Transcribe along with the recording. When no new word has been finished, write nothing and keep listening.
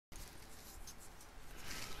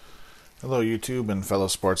Hello YouTube and fellow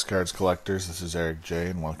sports cards collectors, this is Eric J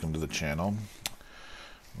and welcome to the channel.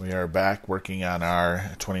 We are back working on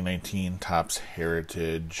our 2019 Topps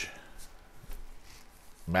Heritage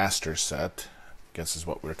Master Set, I guess is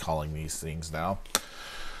what we're calling these things now.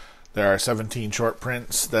 There are 17 short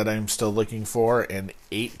prints that I'm still looking for and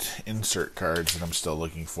 8 insert cards that I'm still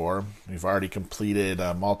looking for. We've already completed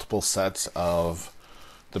multiple sets of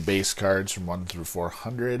the base cards from 1 through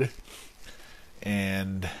 400,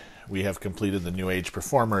 and we have completed the New Age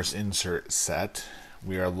Performers insert set.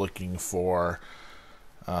 We are looking for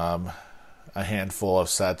a handful of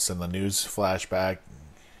sets in the news flashback,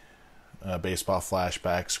 baseball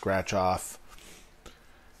flashback, scratch off,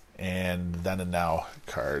 and then and now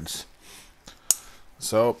cards.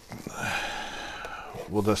 So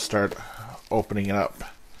we'll just start opening it up.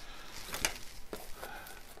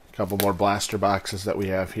 A couple more blaster boxes that we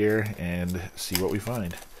have here and see what we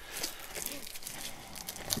find.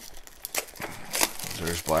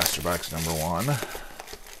 There's blaster box number 1.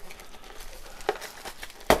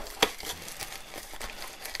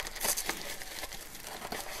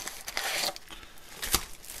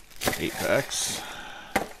 Eight packs.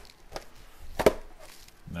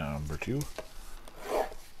 Number 2.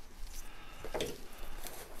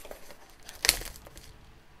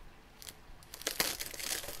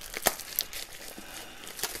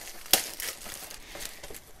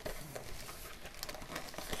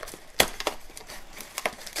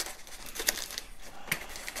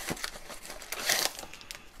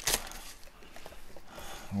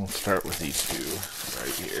 We'll start with these two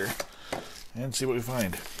right here and see what we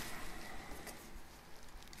find.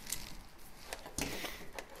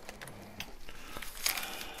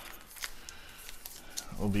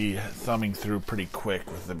 We'll be thumbing through pretty quick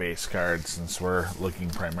with the base cards since we're looking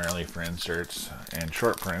primarily for inserts and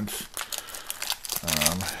short prints.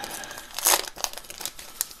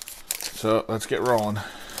 So let's get rolling.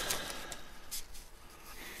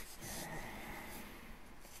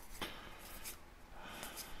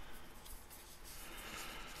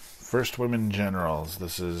 First Women Generals.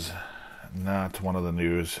 This is not one of the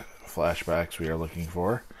news flashbacks we are looking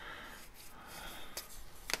for.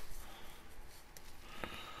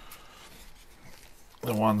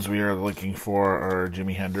 The ones we are looking for are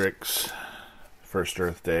Jimi Hendrix, First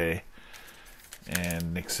Earth Day,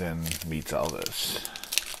 and Nixon Meets Elvis.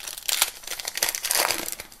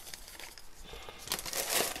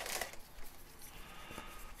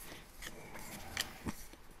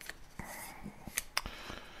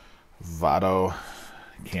 Votto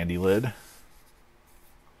Candy Lid.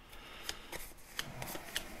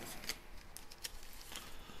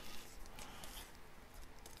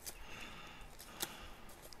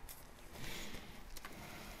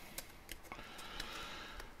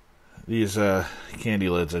 These candy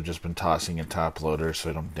lids I've just been tossing in top loaders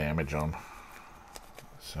so I don't damage them.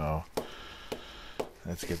 So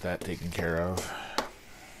let's get that taken care of.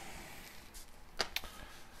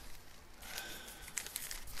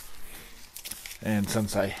 And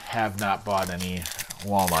since I have not bought any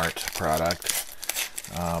Walmart product,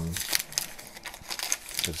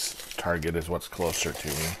 because Target is what's closer to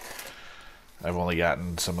me, I've only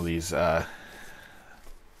gotten some of these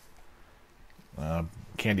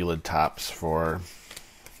candy lid tops for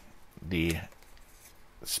the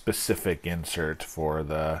specific insert for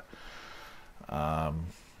the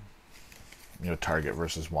Target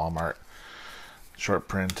versus Walmart. Short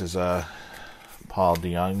print is a Paul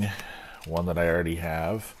DeJong, one that I already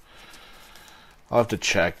have. I'll have to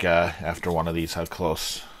check after one of these how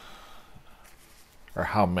close or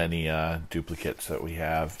how many duplicates that we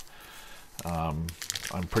have. I'm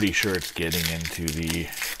pretty sure it's getting into the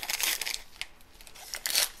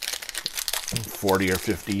 40 or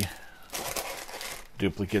 50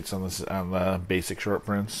 duplicates on this on the basic short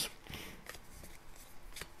prints.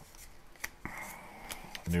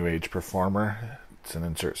 New Age Performer. It's an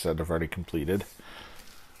insert set I've already completed.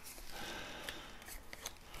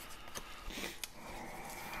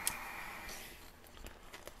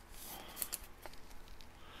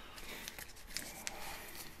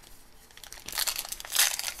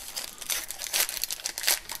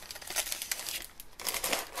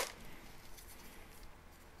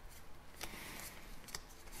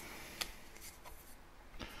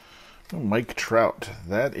 Mike Trout.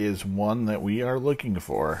 That is one that we are looking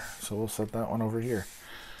for. So we'll set that one over here.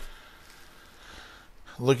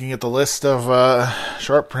 Looking at the list of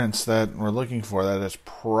short prints that we're looking for, that is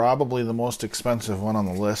probably the most expensive one on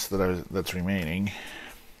the list that's remaining.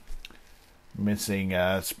 Missing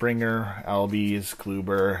Springer, Albies,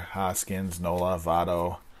 Kluber, Hoskins, Nola,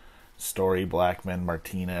 Votto, Story, Blackman,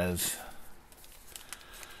 Martinez,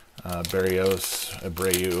 Berrios,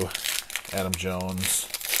 Abreu, Adam Jones,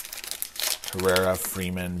 Herrera,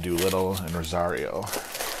 Freeman, Doolittle, and Rosario.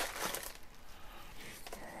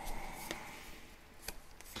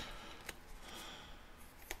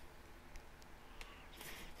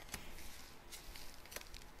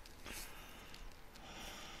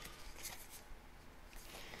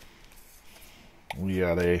 We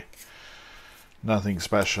got a nothing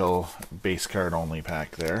special base card only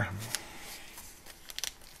pack there.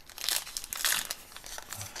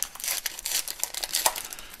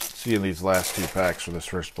 See in these last two packs for this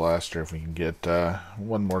first blaster if we can get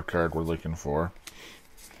one more card we're looking for.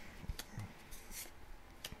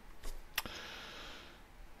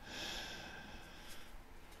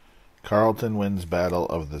 Carlton wins Battle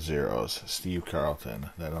of the Zeros. Steve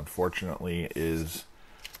Carlton. That unfortunately is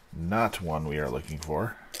not one we are looking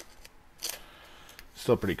for.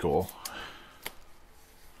 Still pretty cool.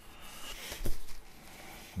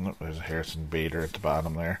 Oh, there's a Harrison Bader at the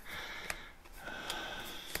bottom there.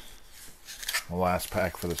 The last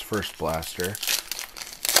pack for this first blaster.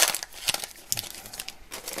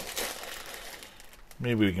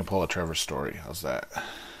 Maybe we can pull a Trevor Story. How's that?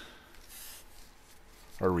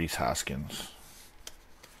 Or Rhys Hoskins.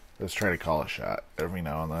 Let's try to call a shot every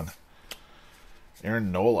now and then.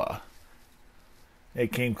 Aaron Nola.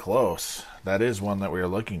 It came close. That is one that we are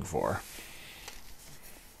looking for.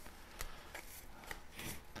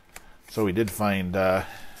 So we did find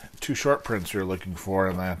two short prints we were looking for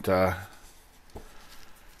in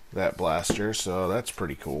that blaster, so that's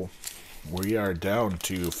pretty cool. We are down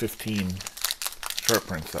to 15 short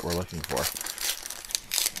prints that we're looking for.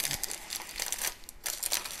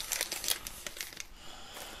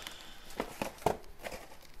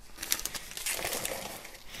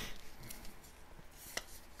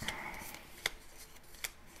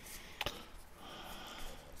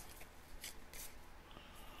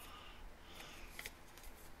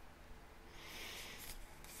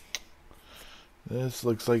 This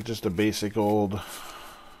looks like just a basic old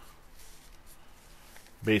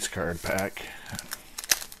base card pack.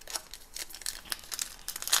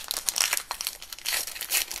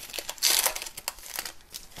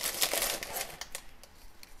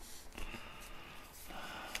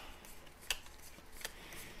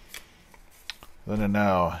 Then and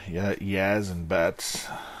now, Yaz and Betts.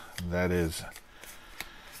 That is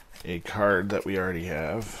a card that we already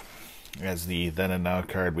have. As the then and now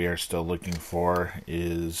card we are still looking for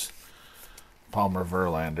is Palmer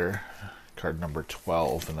Verlander, card number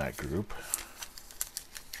 12 in that group.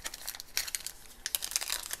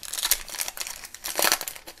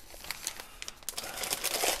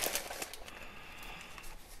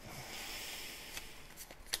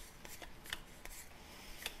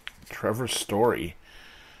 Trevor Story.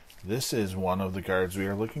 This is one of the cards we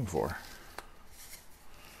are looking for.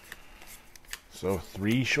 So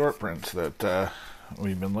 3 short prints that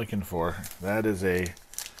we've been looking for. That is a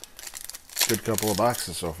good couple of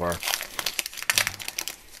boxes so far.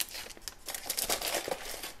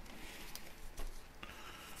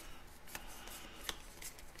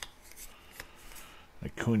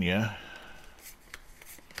 Acuna.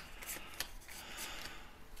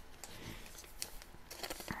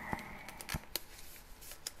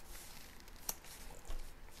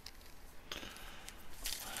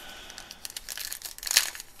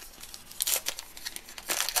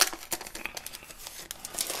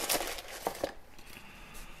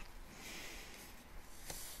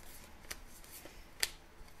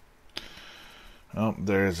 Oh,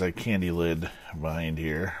 there's a candy lid behind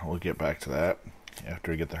here. We'll get back to that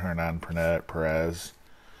after we get the Hernan Perez,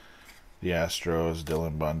 the Astros,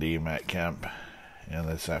 Dylan Bundy, Matt Kemp, and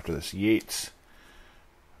this after this Yates,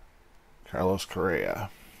 Carlos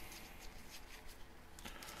Correa.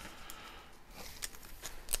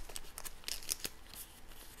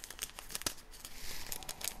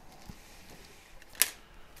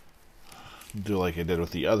 Do like I did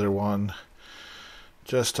with the other one.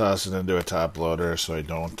 Just toss it into a top loader so I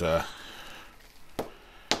don't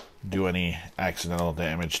do any accidental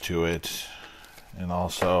damage to it, and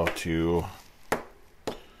also to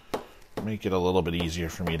make it a little bit easier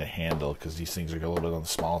for me to handle because these things are a little bit on the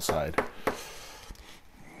small side.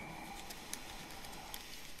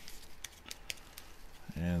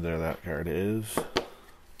 And there that card is.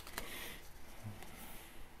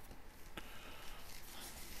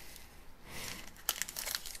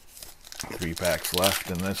 Three packs left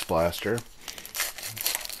in this blaster.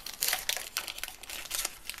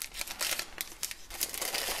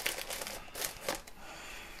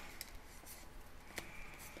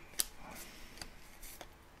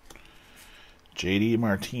 JD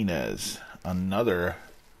Martinez, another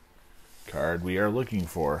card we are looking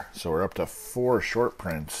for. So we're up to 4 short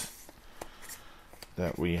prints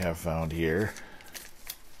that we have found here.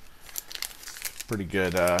 Pretty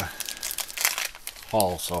good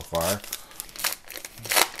haul so far.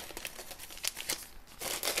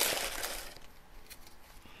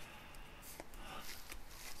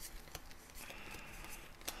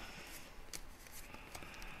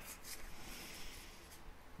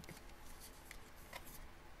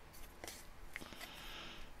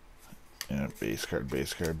 And base card,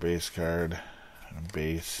 base card, base card, and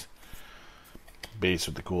base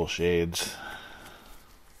with the cool shades.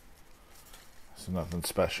 So nothing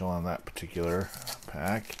special on that particular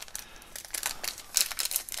pack.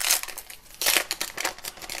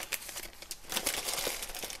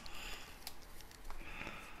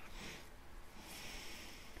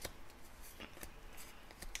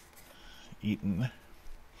 Eaton.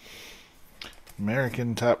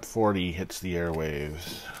 American Top 40 hits the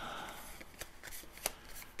airwaves.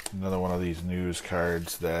 Another one of these news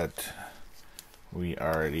cards that we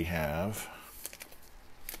already have.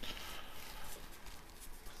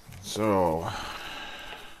 So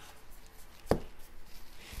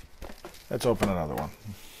let's open another one.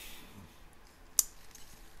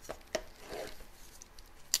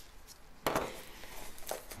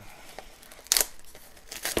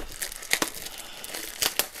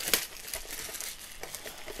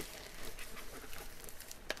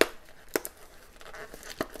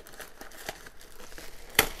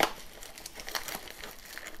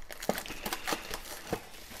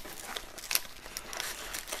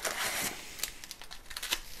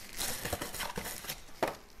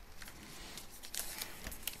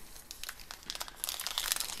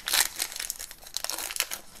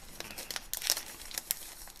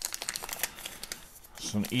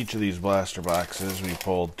 So in each of these blaster boxes, we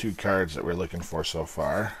pulled 2 cards that we're looking for so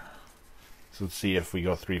far. So let's see if we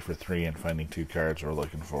go 3 for 3 in finding 2 cards we're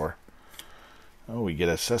looking for. Oh, we get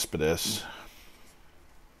a Cespedes.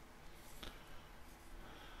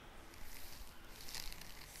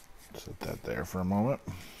 Set that there for a moment.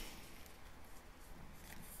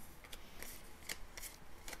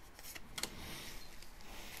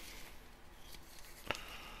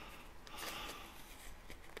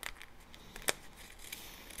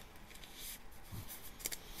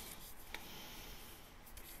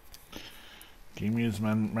 Game used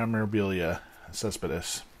memorabilia,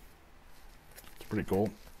 Cespedes. It's pretty cool.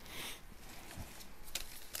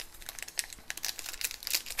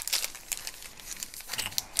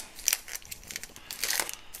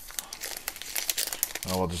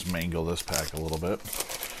 Oh, we'll just mangle this pack a little bit.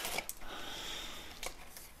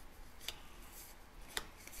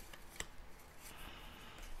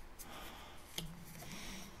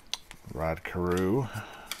 Rod Carew.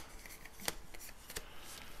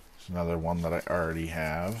 It's another one that I already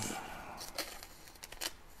have.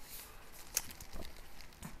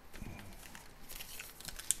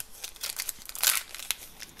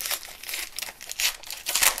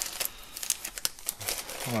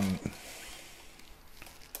 Let's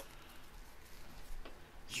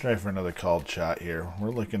try for another called shot here.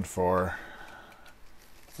 We're looking for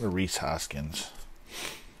Rhys Hoskins.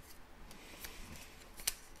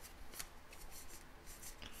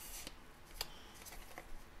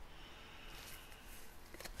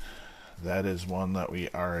 That is one that we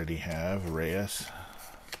already have, Reyes.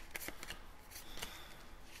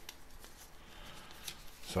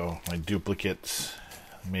 So my duplicates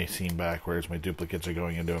may seem backwards. My duplicates are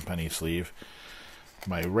going into a penny sleeve.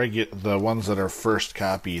 The ones that are first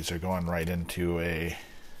copies are going right into a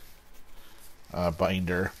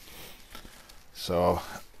binder. So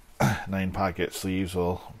 9 pocket sleeves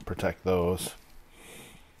will protect those.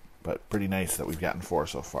 But pretty nice that we've gotten 4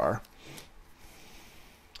 so far.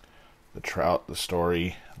 The Trout, the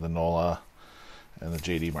Story, the Nola, and the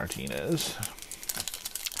JD Martinez.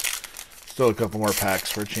 Still a couple more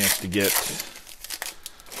packs for a chance to get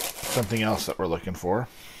something else that we're looking for.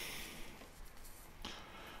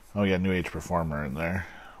 Oh yeah, New Age Performer in there,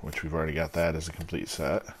 which we've already got that as a complete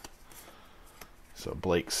set. So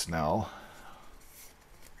Blake Snell.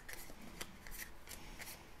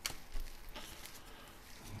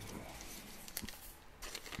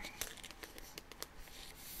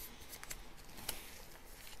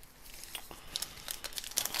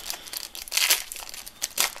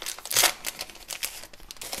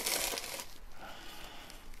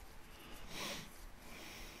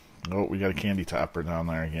 Oh, we got a candy topper down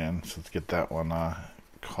there again, so let's get that one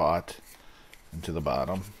caught into the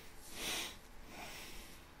bottom.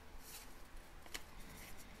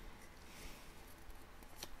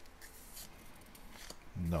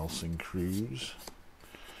 Nelson Cruz.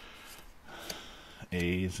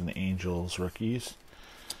 A's and Angels rookies.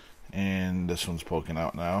 And this one's poking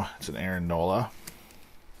out now. It's an Aaron Nola.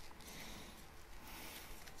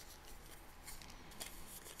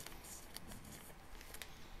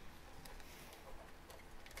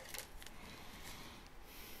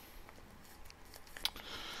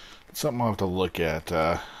 Something I'll have to look at,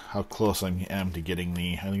 how close I am to getting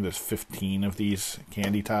I think there's 15 of these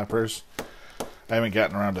candy toppers. I haven't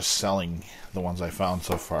gotten around to selling the ones I found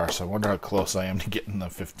so far, so I wonder how close I am to getting the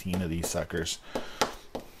 15 of these suckers.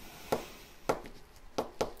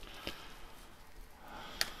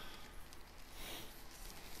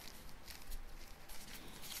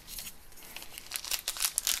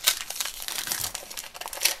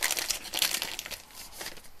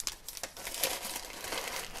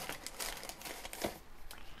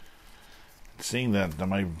 Seeing that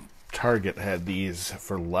my Target had these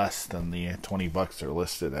for less than the 20 bucks they're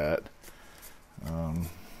listed at. Don't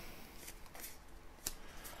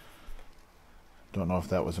know if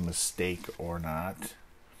that was a mistake or not.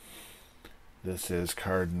 This is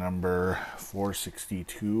card number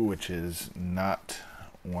 462, which is not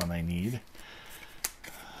one I need.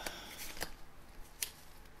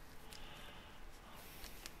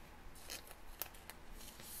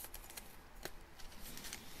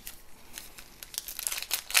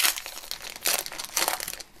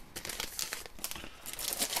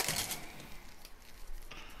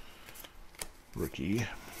 Rookie.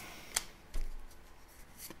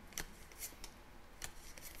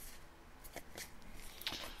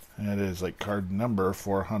 That is like card number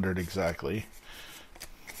 400 exactly.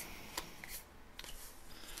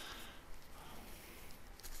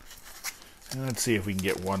 And let's see if we can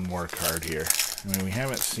get one more card here. I mean, we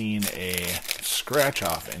haven't seen a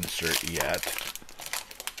scratch-off insert yet.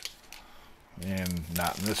 And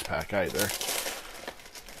not in this pack either.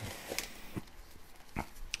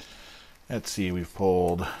 Let's see, we've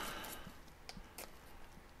pulled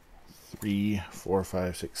 3, 4,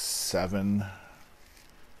 5, 6, 7.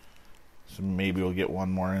 So maybe we'll get one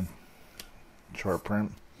more in short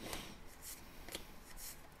print.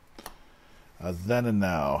 Then and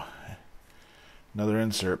now. Another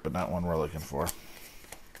insert, but not one we're looking for.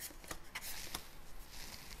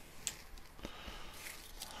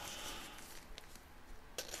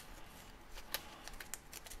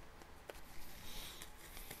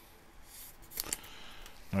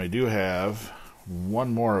 Now I do have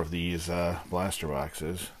one more of these blaster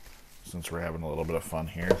boxes. Since we're having a little bit of fun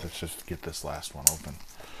here, let's just get this last one open.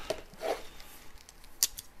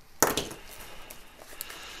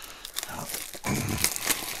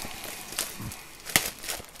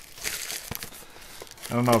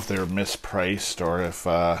 I don't know if they're mispriced or if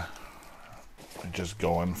I'm just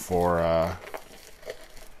going for or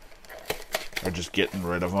just getting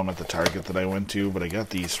rid of them at the Target that I went to, but I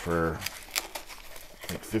got these for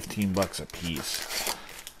like 15 bucks a piece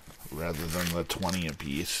rather than the 20 a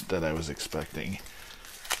piece that I was expecting.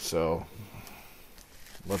 So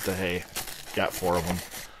what the hey, got 4 of them.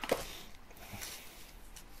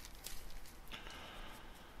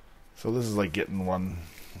 So this is like getting one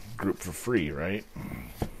group for free, right?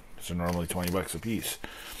 So normally 20 bucks a piece.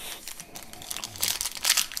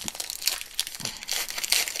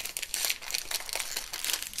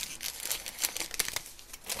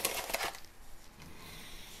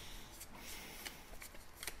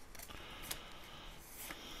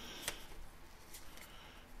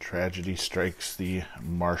 Tragedy strikes the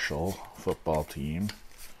Marshall football team.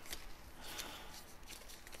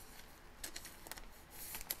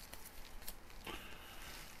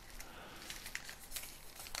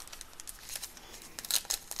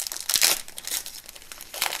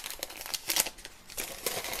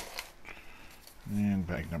 And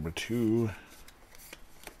pack number 2.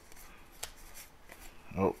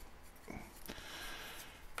 Oh,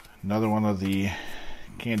 another one of the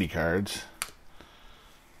candy cards.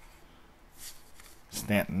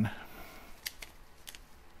 Stanton.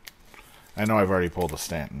 I know I've already pulled a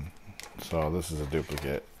Stanton, so this is a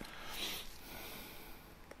duplicate.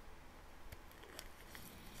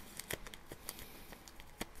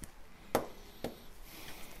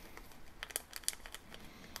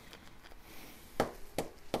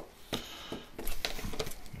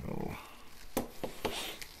 Oh.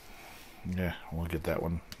 Yeah, we'll get that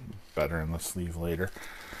one better in the sleeve later.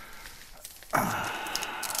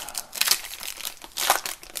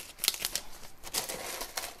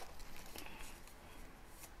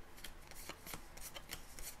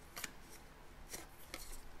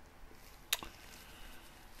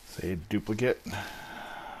 Say duplicate.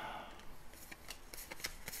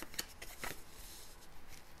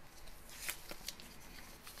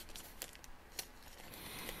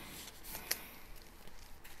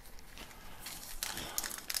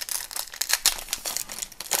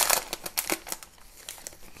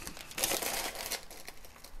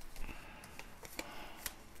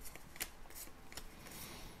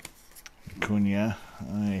 Acuna,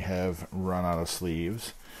 I have run out of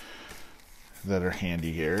sleeves. that are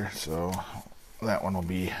handy here. So that one will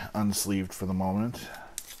be unsleeved for the moment.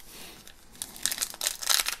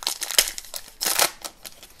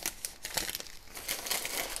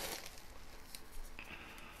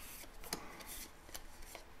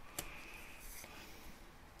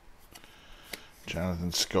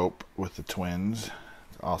 Jonathan Scope with the Twins,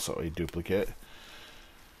 also a duplicate.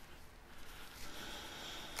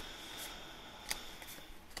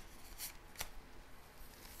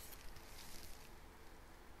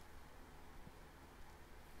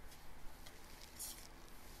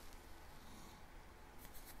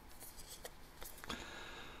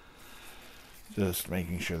 Just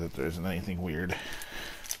making sure that there isn't anything weird.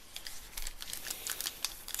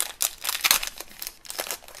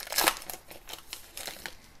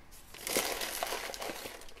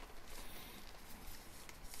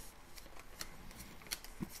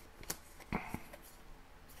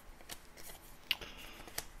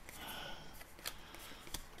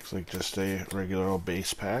 Looks like just a regular old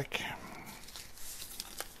base pack.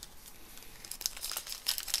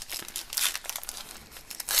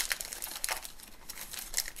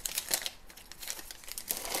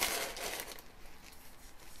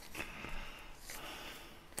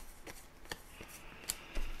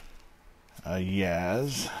 A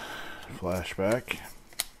Yaz flashback.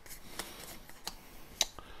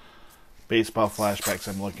 Baseball flashbacks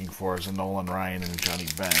I'm looking for is a Nolan Ryan and a Johnny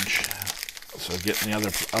Bench. So getting the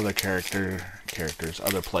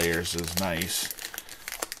other players is nice,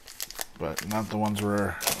 but not the ones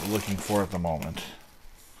we're looking for at the moment.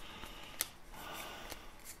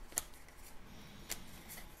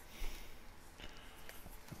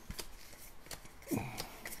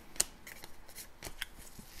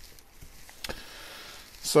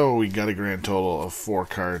 So we got a grand total of 4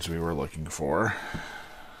 cards we were looking for.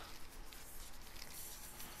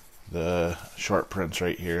 The short prints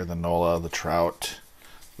right here, the Nola, the Trout,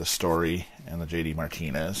 the Story, and the JD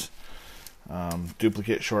Martinez.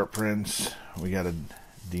 Duplicate short prints, we got a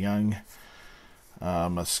DeYoung,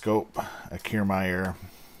 a Scope, a Kiermaier,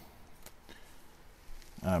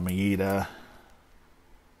 Maeda,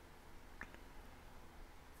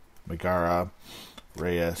 Megara,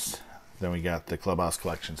 Reyes. Then we got the Clubhouse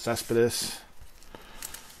Collection Cespedes.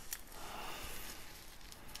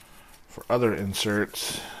 For other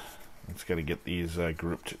inserts, let's got to get these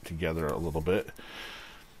grouped together a little bit.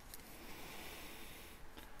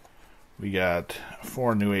 We got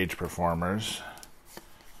 4 New Age performers,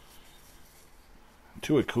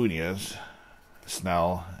 2 Acuñas,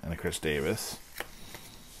 Snell, and a Chris Davis.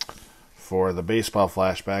 For the baseball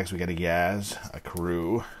flashbacks, we got a Yaz, a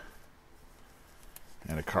Carew,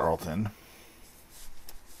 and a Carlton.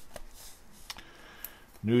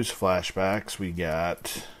 News flashbacks, we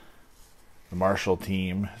got the Marshall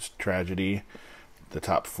team, Tragedy, the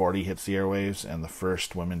top 40 hits the airwaves, and the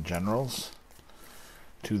first women generals.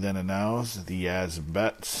 2 then and nows, the Yaz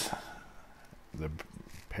Betts, the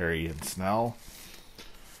Perry and Snell.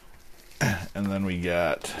 And then we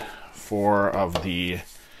got 4 of the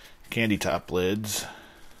candy top lids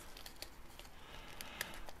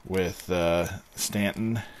with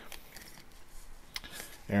Stanton,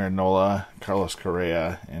 Aaron Nola, Carlos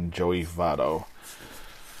Correa, and Joey Votto.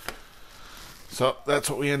 So that's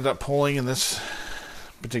what we ended up pulling in this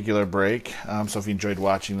particular break. So if you enjoyed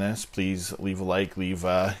watching this, please leave a like, leave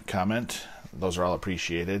a comment. Those are all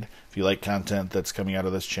appreciated. If you like content that's coming out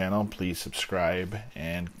of this channel, please subscribe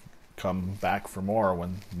and come back for more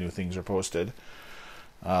when new things are posted.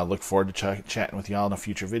 Look forward to chatting with y'all in a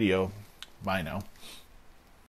future video. Bye now.